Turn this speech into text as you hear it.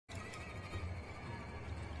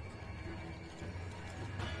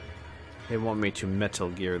They want me to Metal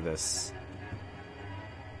Gear this.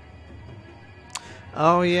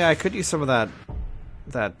 Oh yeah, I could use some of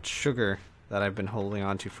that sugar that I've been holding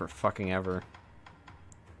on to for fucking ever.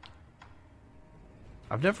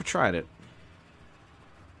 I've never tried it.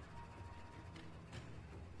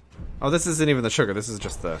 Oh, this isn't even the sugar, this is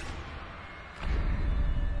just the...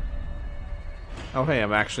 Oh hey,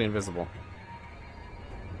 I'm actually invisible.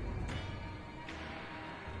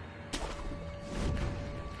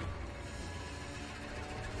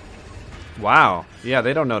 Wow. Yeah,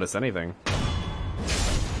 they don't notice anything.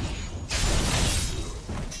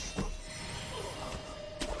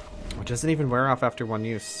 It doesn't even wear off after one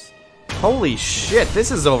use. Holy shit, this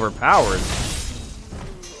is overpowered.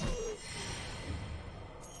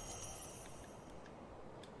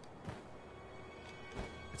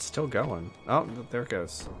 It's still going. Oh, there it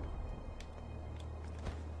goes.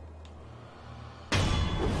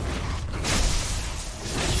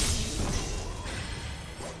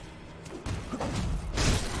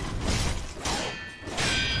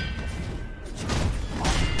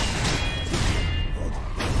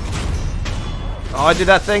 Oh, I did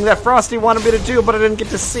that thing that Frosty wanted me to do, but I didn't get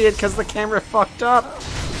to see it because the camera fucked up.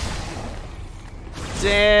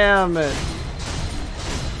 Damn it.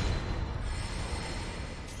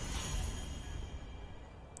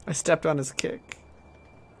 I stepped on his kick.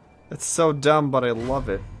 That's so dumb, but I love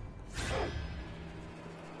it.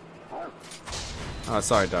 Oh,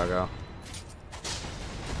 sorry, doggo.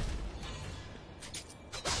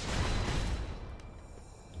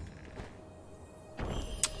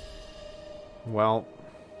 Well,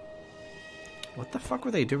 what the fuck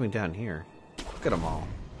were they doing down here? Look at them all.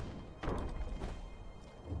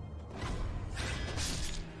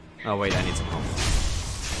 Oh wait, I need some help.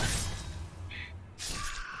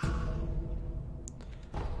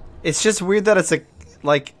 It's just weird that it's a,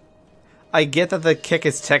 like, I get that the kick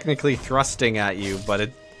is technically thrusting at you,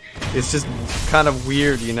 but it's just kind of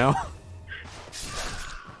weird, you know?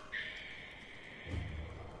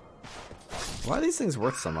 Why are these things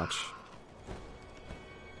worth so much?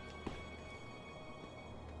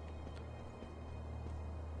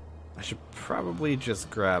 I should probably just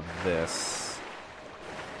grab this.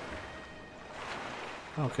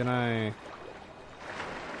 Oh, can I...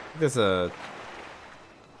 There's a...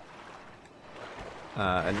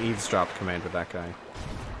 an eavesdrop command with that guy.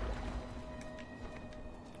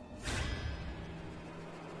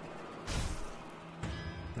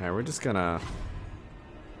 Alright, we're just gonna...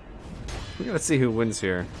 We're gonna see who wins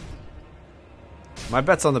here. My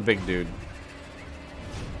bet's on the big dude.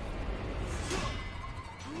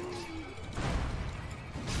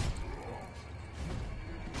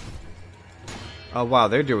 Oh wow,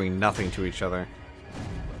 they're doing nothing to each other.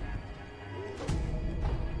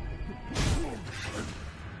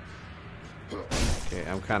 Okay,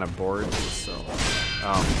 I'm kind of bored, so...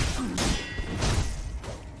 Oh.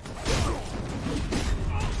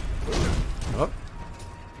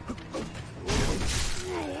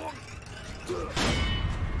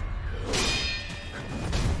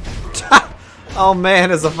 Oh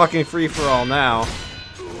man, it's a fucking free-for-all now.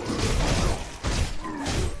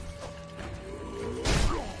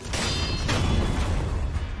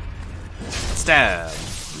 Stab.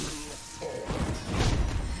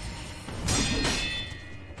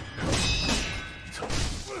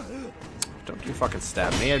 Don't you fucking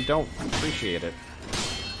stab me, I don't appreciate it.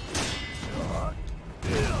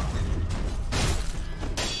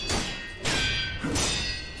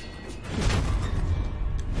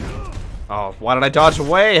 Oh, why did I dodge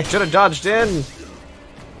away? I should have dodged in.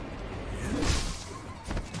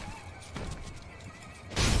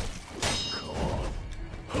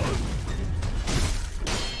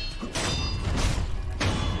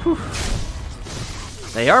 Whew.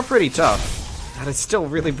 They are pretty tough. And it's still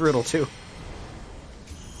really brutal too.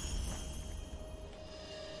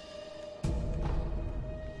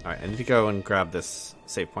 Alright, I need to go and grab this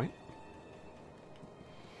save point.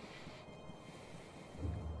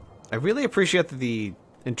 I really appreciate that the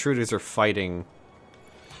intruders are fighting.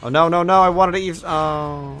 Oh no, no, no, I wanted to eaves.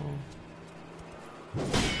 Oh.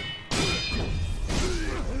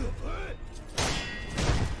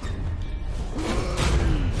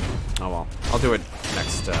 Oh well. I'll do it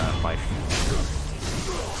next life.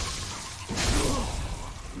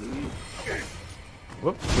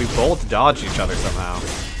 Whoop, we both dodged each other somehow.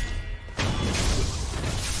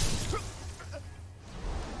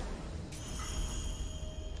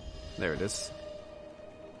 There it is.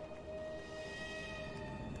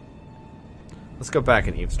 Let's go back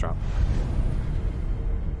and eavesdrop.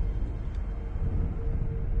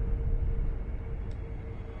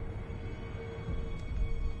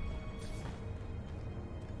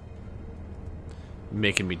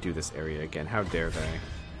 making me do this area again. How dare they?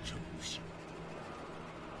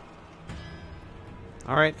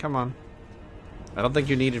 Alright, come on. I don't think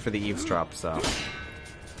you need it for the eavesdrop, so...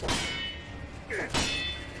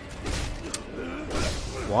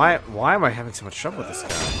 Why am I having so much trouble with this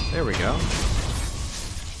guy? There we go.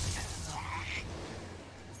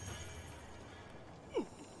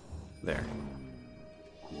 There.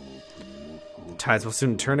 The tides will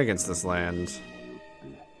soon turn against this land.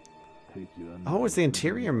 Oh, it's the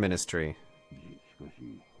Interior Ministry.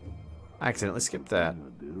 I accidentally skipped that.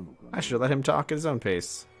 I should have let him talk at his own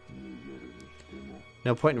pace.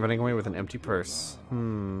 No point in running away with an empty purse.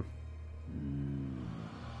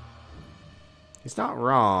 He's not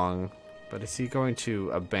wrong, but is he going to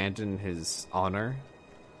abandon his honor?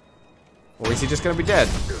 Or is he just going to be dead?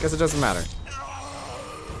 Guess it doesn't matter.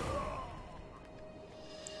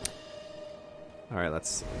 Alright, let's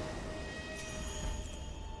see.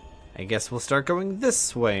 I guess we'll start going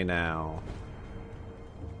this way now.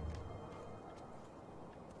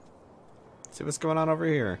 See what's going on over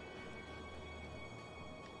here.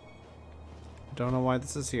 Don't know why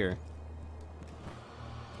this is here.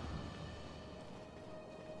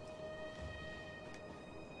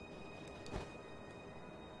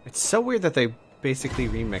 It's so weird that they basically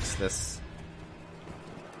remixed this.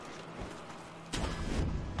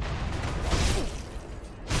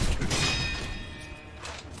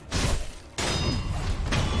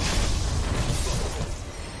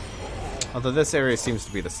 Although this area seems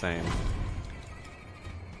to be the same.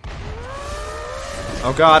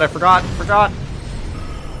 Oh god, I forgot!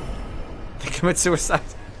 They commit suicide.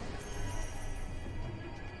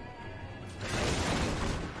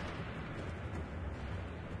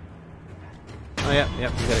 Oh yeah, you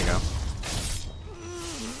gotta go.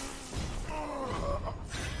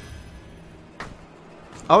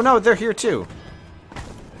 Oh no, they're here too.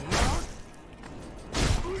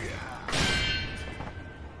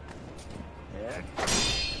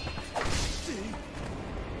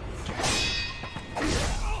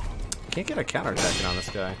 Can't get a counterattack on this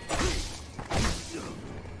guy.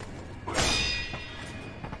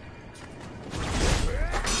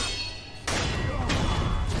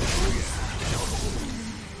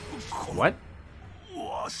 What?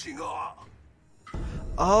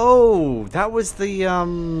 Oh, that was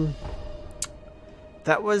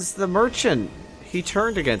the merchant. He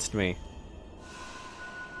turned against me.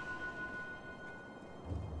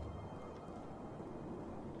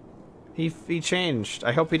 He changed.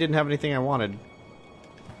 I hope he didn't have anything I wanted.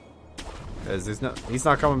 Because he's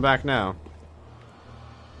not coming back now.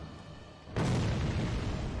 What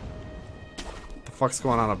the fuck's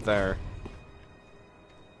going on up there?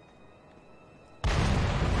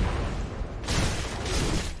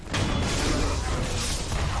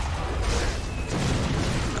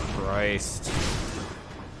 Christ.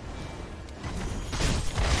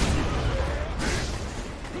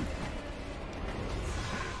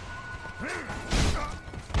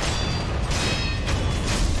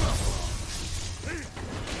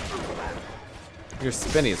 You're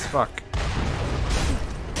spinny as fuck.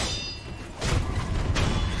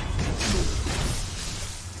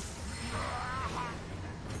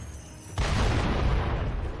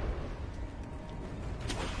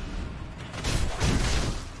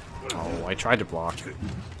 Oh, I tried to block.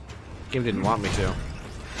 Game didn't want me to.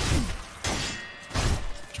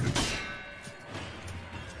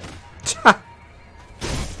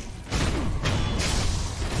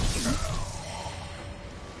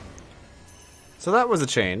 So that was a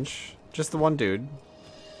change. Just the one dude.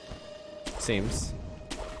 Seems.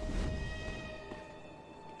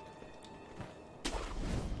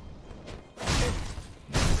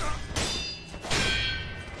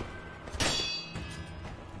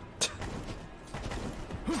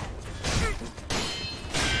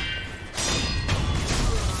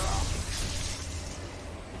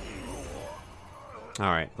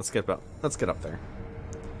 Alright, let's get up there.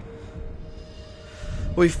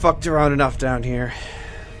 We fucked around enough down here.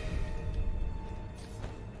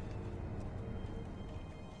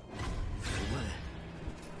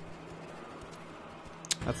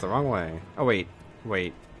 That's the wrong way. Oh,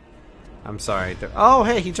 wait. I'm sorry. Oh,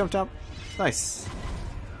 hey, he jumped up. Nice.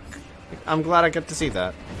 I'm glad I got to see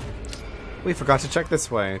that. We forgot to check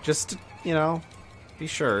this way. Just to, you know, be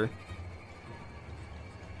sure.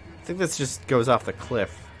 I think this just goes off the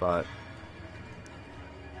cliff, but...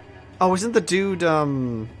 Oh, isn't the dude,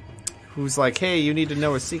 who's like, hey, you need to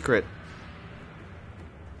know a secret?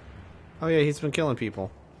 Oh yeah, he's been killing people.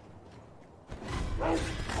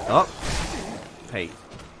 Oh. Hey.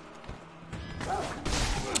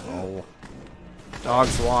 Oh.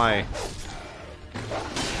 Dogs, why?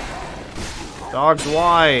 Dogs,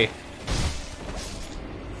 why?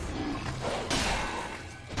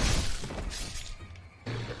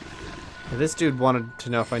 This dude wanted to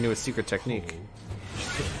know if I knew a secret technique.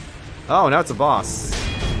 Oh, now it's a boss.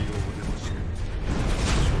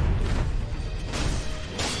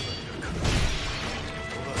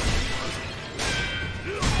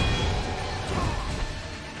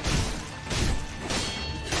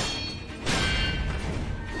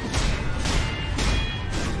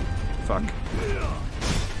 Fuck.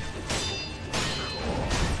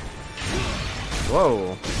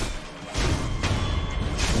 Whoa.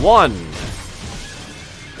 1.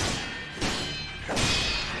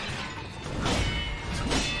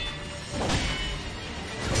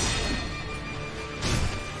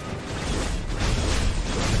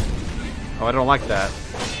 Oh, I don't like that.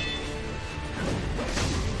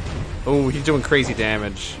 Oh, he's doing crazy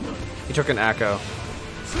damage. He took an echo.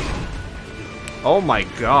 Oh my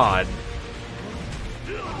god.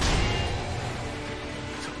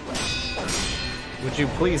 Would you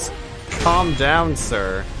please calm down,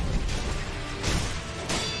 sir?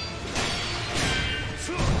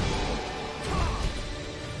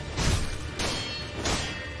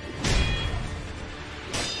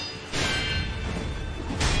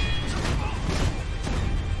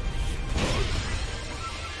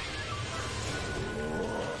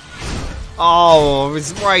 Oh, it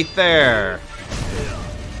was right there.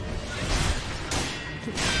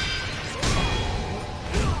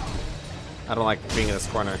 I don't like being in this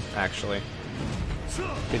corner, actually.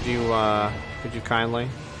 Could you kindly?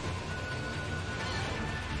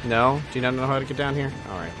 No? Do you not know how to get down here?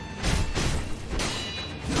 Alright.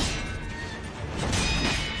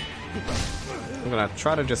 I'm gonna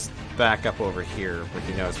try to just back up over here where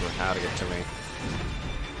he knows how to get to me.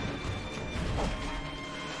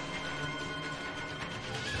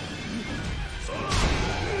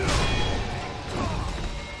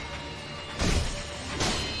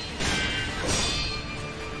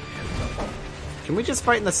 Can we just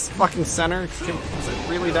fight in this fucking center? Is it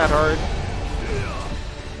really that hard?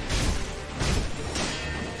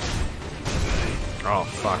 Oh,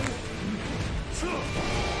 fuck.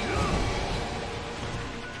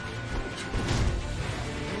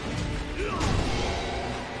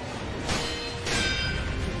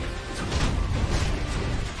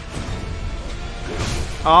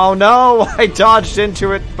 Oh no! I dodged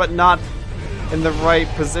into it, but not in the right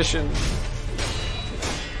position.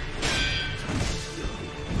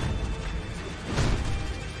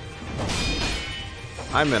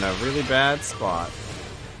 I'm in a really bad spot.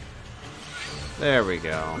 There we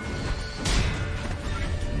go.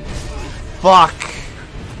 Fuck!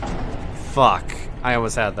 Fuck. I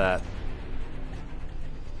almost had that.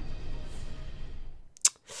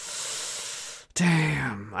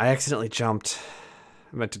 Damn. I accidentally jumped.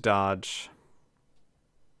 I meant to dodge.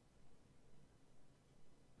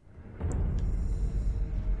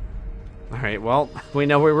 Alright, well, we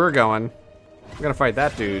know where we're going. We're gonna fight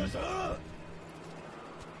that dude.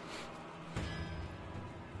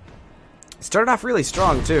 Started off really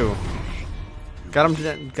strong too. Got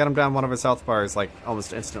him down one of his health bars like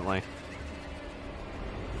almost instantly.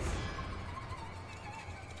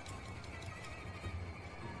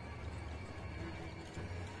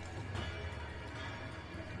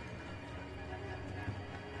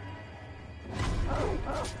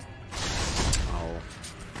 Oh.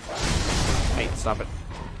 Hey, stop it.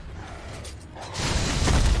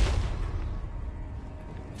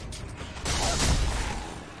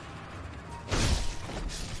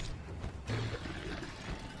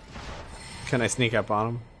 Can I sneak up on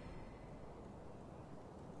him?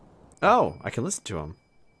 Oh, I can listen to him.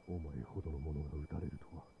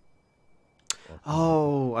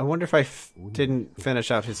 Oh, I wonder if I didn't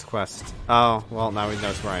finish out his quest. Oh, well, now he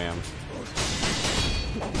knows where I am.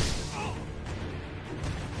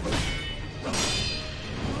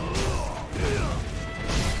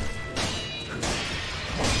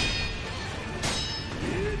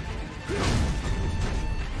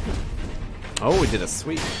 Oh, we did a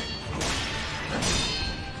sweep.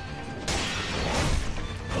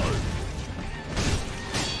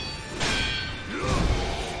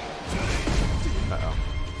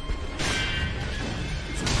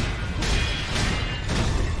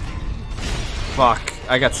 Fuck,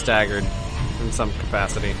 I got staggered in some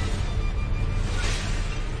capacity.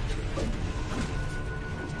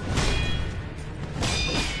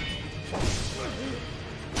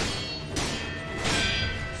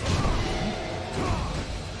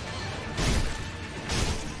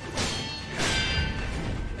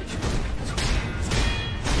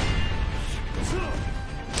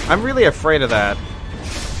 I'm really afraid of that.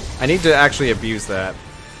 I need to actually abuse that.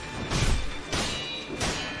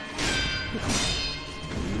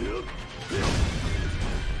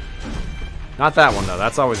 Not that one, though.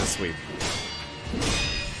 That's always a sweep.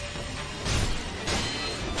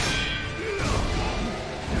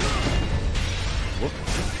 Whoop.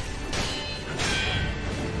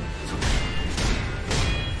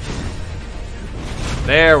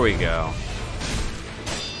 There we go.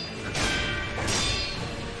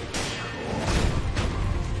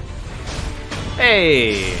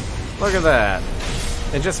 Hey! Look at that.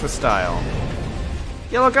 And just with style.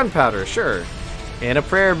 Yellow gunpowder, sure. And a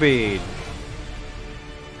prayer bead.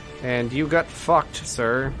 And you got fucked,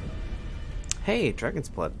 sir. Hey, dragon's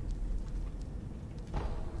blood.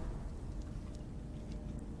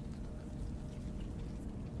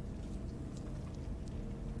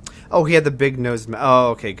 Oh, he had the big nose. Oh,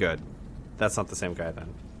 okay, good. That's not the same guy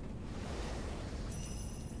then.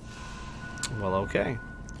 Well, okay.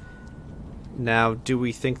 Now, do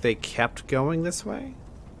we think they kept going this way?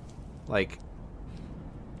 Like,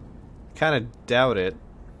 kind of doubt it.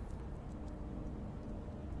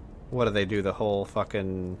 What did they do? The whole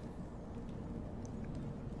fucking...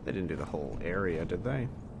 They didn't do the whole area, did they?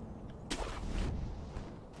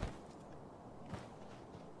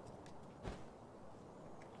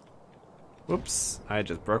 Whoops. I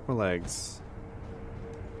just broke my legs.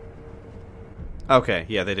 Okay,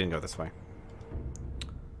 yeah, they didn't go this way.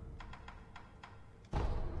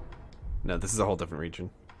 No, this is a whole different region.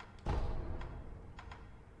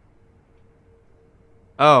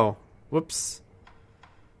 Oh, whoops.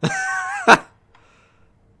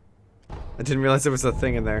 I didn't realize there was a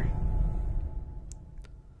thing in there.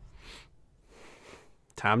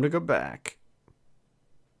 Time to go back.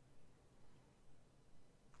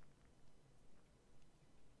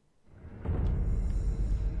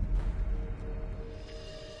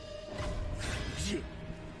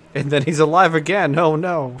 And then he's alive again. Oh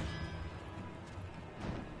no.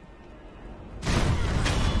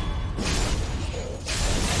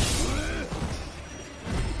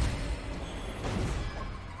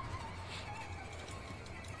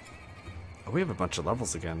 Oh, we have a bunch of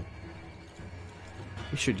levels again.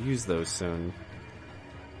 We should use those soon.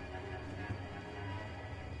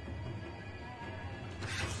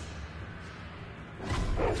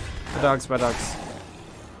 My dogs, my dogs.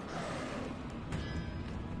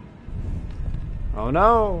 Oh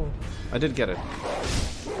no! I did get it.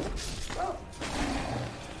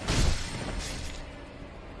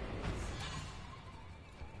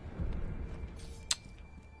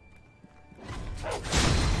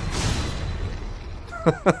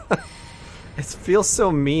 It feels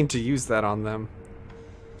so mean to use that on them.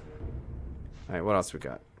 Alright, what else we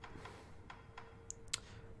got?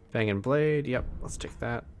 Banging blade, yep, let's take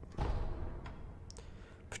that.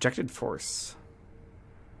 Projected force.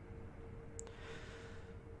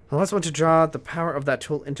 Unless one to draw the power of that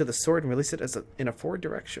tool into the sword and release it as in a forward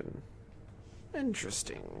direction.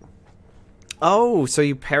 Interesting. Oh, so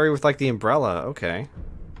you parry with like the umbrella, okay.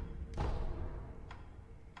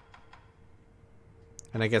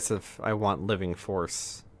 And I guess if I want living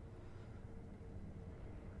force.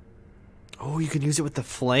 Oh, you can use it with the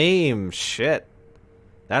flame. Shit.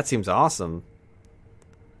 That seems awesome.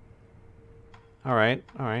 Alright,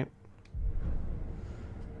 alright.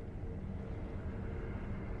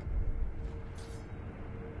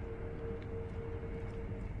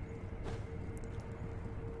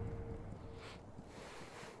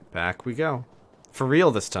 Back we go. For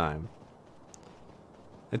real this time.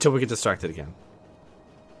 Until we get distracted again.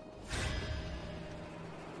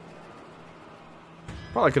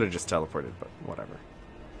 Probably could have just teleported, but whatever.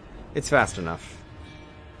 It's fast enough.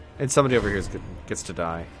 And somebody over here gets to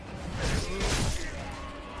die.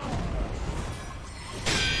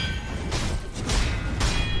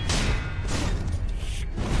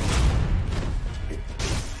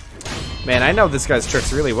 Man, I know this guy's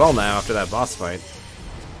tricks really well now after that boss fight.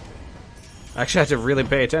 I actually had to really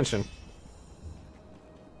pay attention.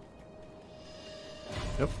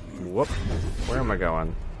 Yep. Whoop. Where am I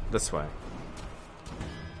going? This way.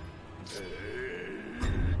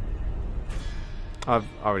 I've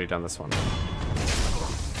already done this one.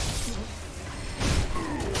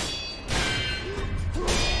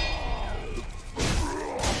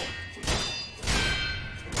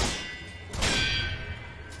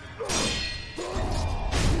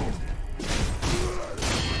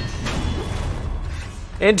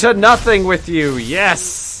 Into nothing with you,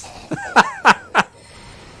 yes!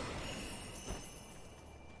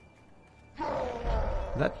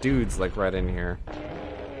 That dude's like right in here.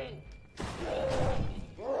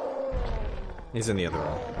 He's in the other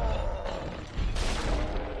room.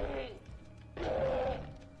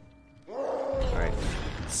 Alright.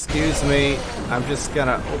 Excuse me. I'm just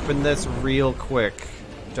gonna open this real quick.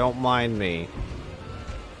 Don't mind me.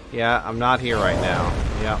 Yeah, I'm not here right now.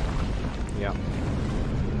 Yep. Yep.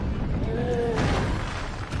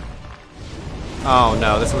 Oh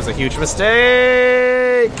no, this was a huge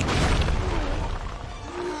mistake!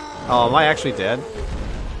 Oh, am I actually dead?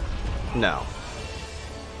 No.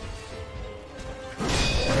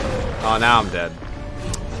 Oh, now I'm dead.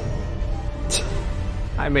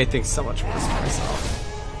 I made things so much worse for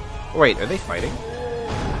myself. Wait, are they fighting?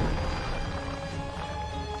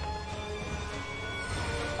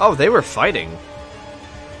 Oh, they were fighting.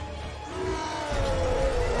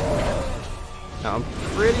 Now, I'm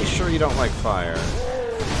pretty sure you don't like fire.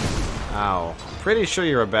 Ow. I'm pretty sure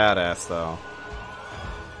you're a badass, though.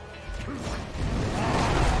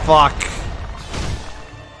 Fuck.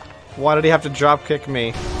 Why did he have to drop kick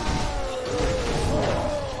me?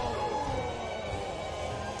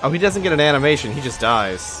 Oh, he doesn't get an animation, he just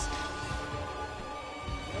dies.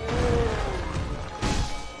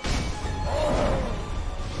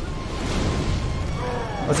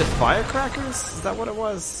 Was it firecrackers? Is that what it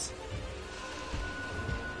was?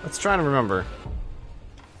 Let's try to remember.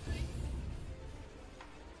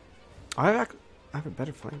 I have a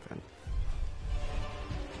better flame pen.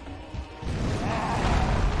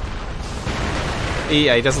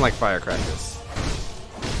 Yeah, he doesn't like firecrackers.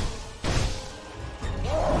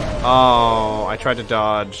 Oh, I tried to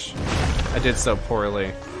dodge. I did so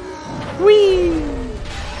poorly. Whee!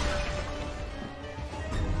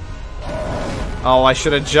 Oh, I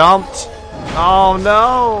should have jumped. Oh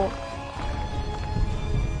no!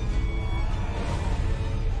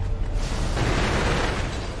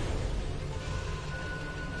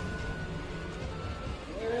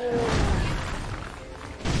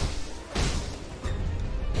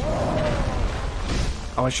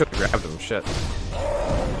 Oh, I should have grabbed him. Shit.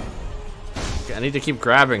 Okay, I need to keep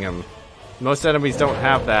grabbing him. Most enemies don't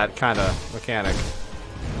have that kind of mechanic.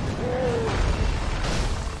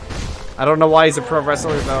 I don't know why he's a pro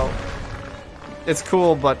wrestler, though. It's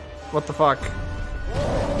cool, but what the fuck?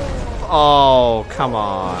 Oh, come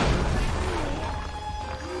on.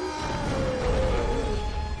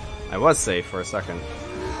 I was safe for a second.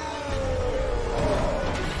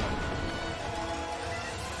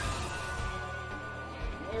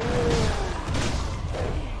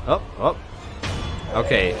 Oh, oh.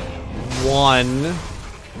 Okay. One.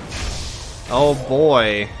 Oh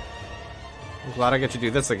boy. I'm glad I get to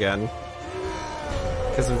do this again.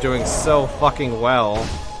 Because I'm doing so fucking well.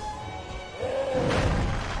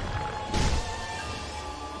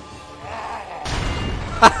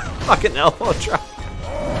 Fucking elbow drop.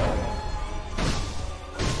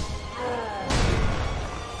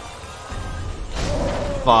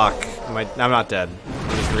 Fuck. I'm not dead. I'm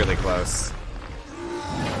just really close.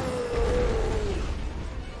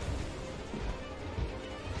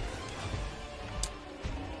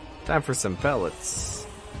 Time for some pellets.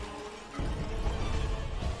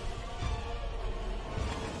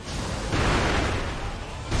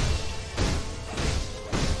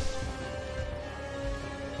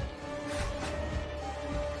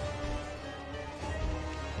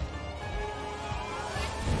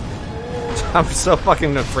 I'm so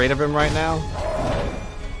fucking afraid of him right now.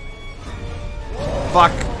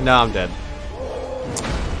 Fuck. No, I'm dead.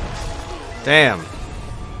 Damn.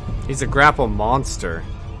 He's a grapple monster.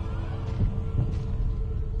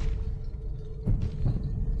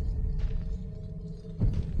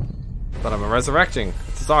 But I'm resurrecting.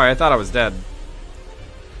 Sorry, I thought I was dead.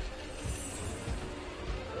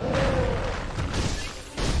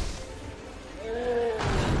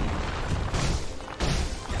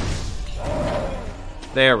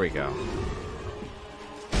 There we go.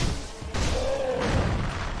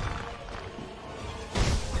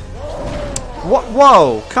 What?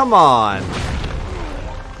 Whoa! Come on!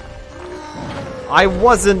 I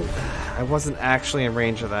wasn't actually in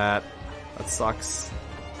range of that. That sucks.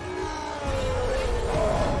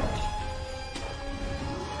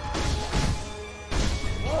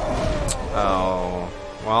 Oh,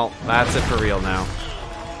 well, that's it for real now.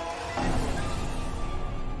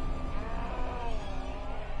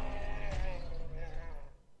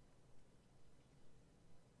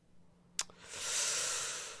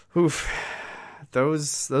 Oof.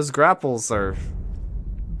 Those grapples are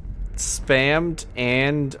spammed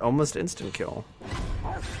and almost instant kill.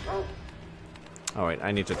 Oh wait,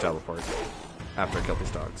 I need to teleport after I kill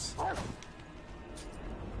these dogs.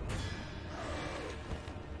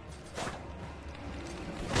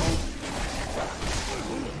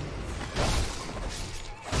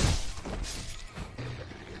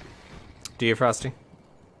 Do you, Frosty?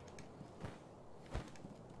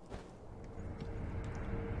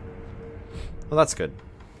 Well, that's good.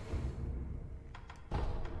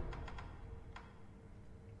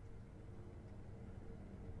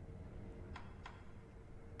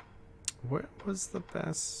 Where was the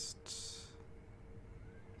best?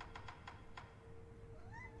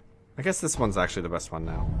 I guess this one's actually the best one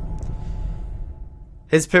now.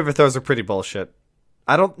 His pivot throws are pretty bullshit.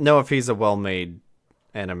 I don't know if he's a well-made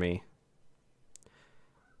enemy.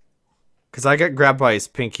 Because I got grabbed by his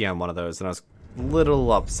pinky on one of those, and I was a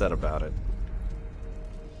little upset about it.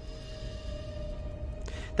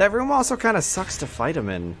 That room also kind of sucks to fight him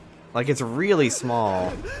in. Like, it's really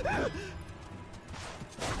small.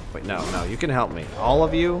 Wait, no, no, you can help me. All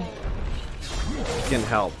of you can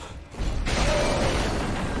help.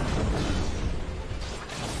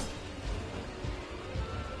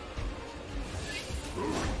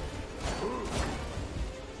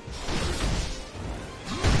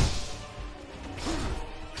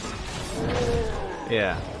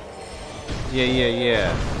 Yeah. Yeah, yeah,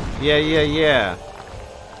 yeah. Yeah, yeah, yeah.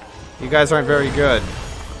 You guys aren't very good.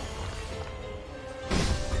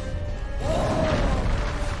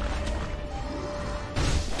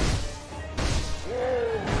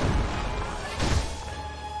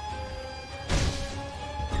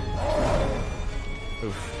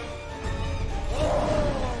 Oof.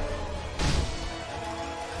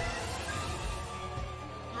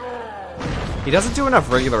 He doesn't do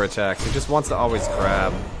enough regular attacks, he just wants to always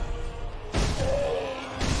grab.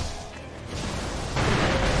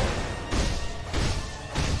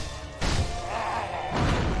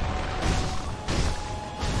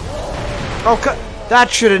 Oh, that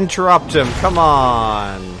should interrupt him. Come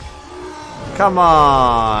on. Come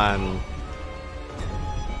on.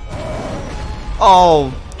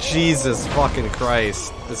 Oh, Jesus fucking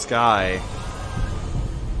Christ. This guy.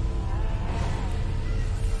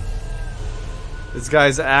 This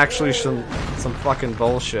guy's actually some fucking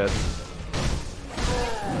bullshit.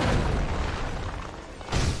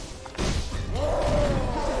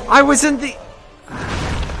 I was in the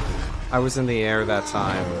air that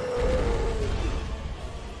time.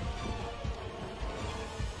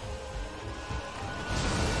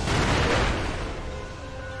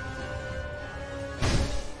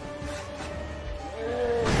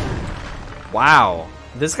 Wow,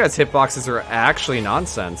 this guy's hitboxes are actually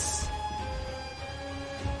nonsense.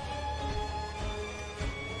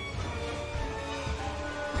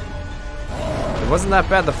 It wasn't that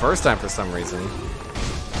bad the first time for some reason.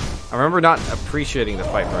 I remember not appreciating the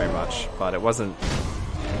fight very much, but it wasn't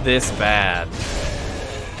this bad.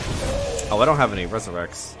 Oh, I don't have any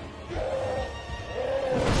resurrects.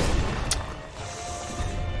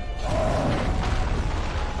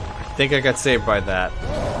 I think I got saved by that.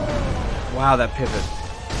 Wow, that pivot.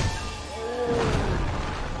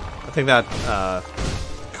 I think that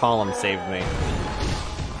column saved me.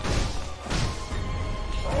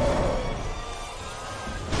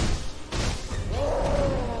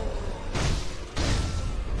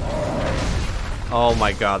 Oh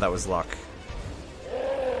my god, that was luck.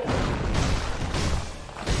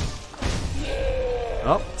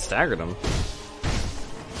 Oh, staggered him.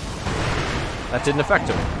 That didn't affect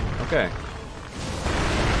him. Okay.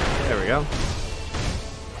 There we go.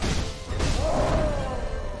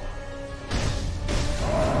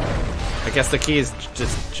 I guess the key is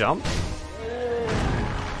just jump.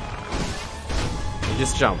 You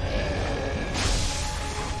just jump.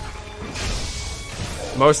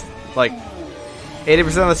 Most, like, 80%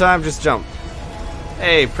 of the time, just jump.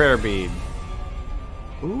 Hey, prayer bead.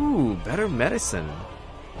 Ooh, better medicine.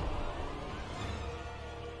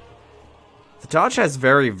 The dodge has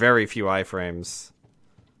very, very few iframes.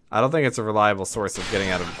 I don't think it's a reliable source of getting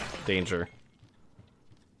out of danger.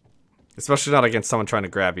 Especially not against someone trying to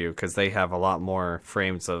grab you, because they have a lot more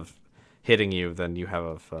frames of hitting you than you have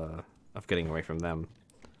of getting away from them.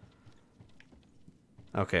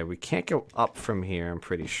 Okay, we can't go up from here, I'm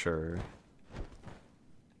pretty sure.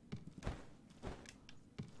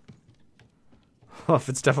 Well, if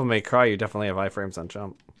it's Devil May Cry, you definitely have iframes on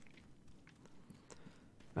jump.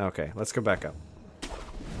 Okay, let's go back up.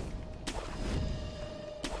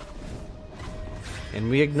 And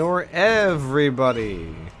we ignore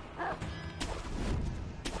everybody.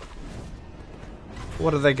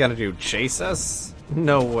 What are they gonna do? Chase us?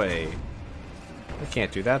 No way. They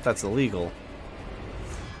can't do that. That's illegal.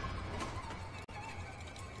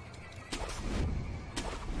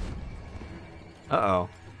 Uh-oh.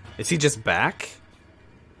 Is he just back?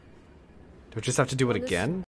 Do we just have to do it again?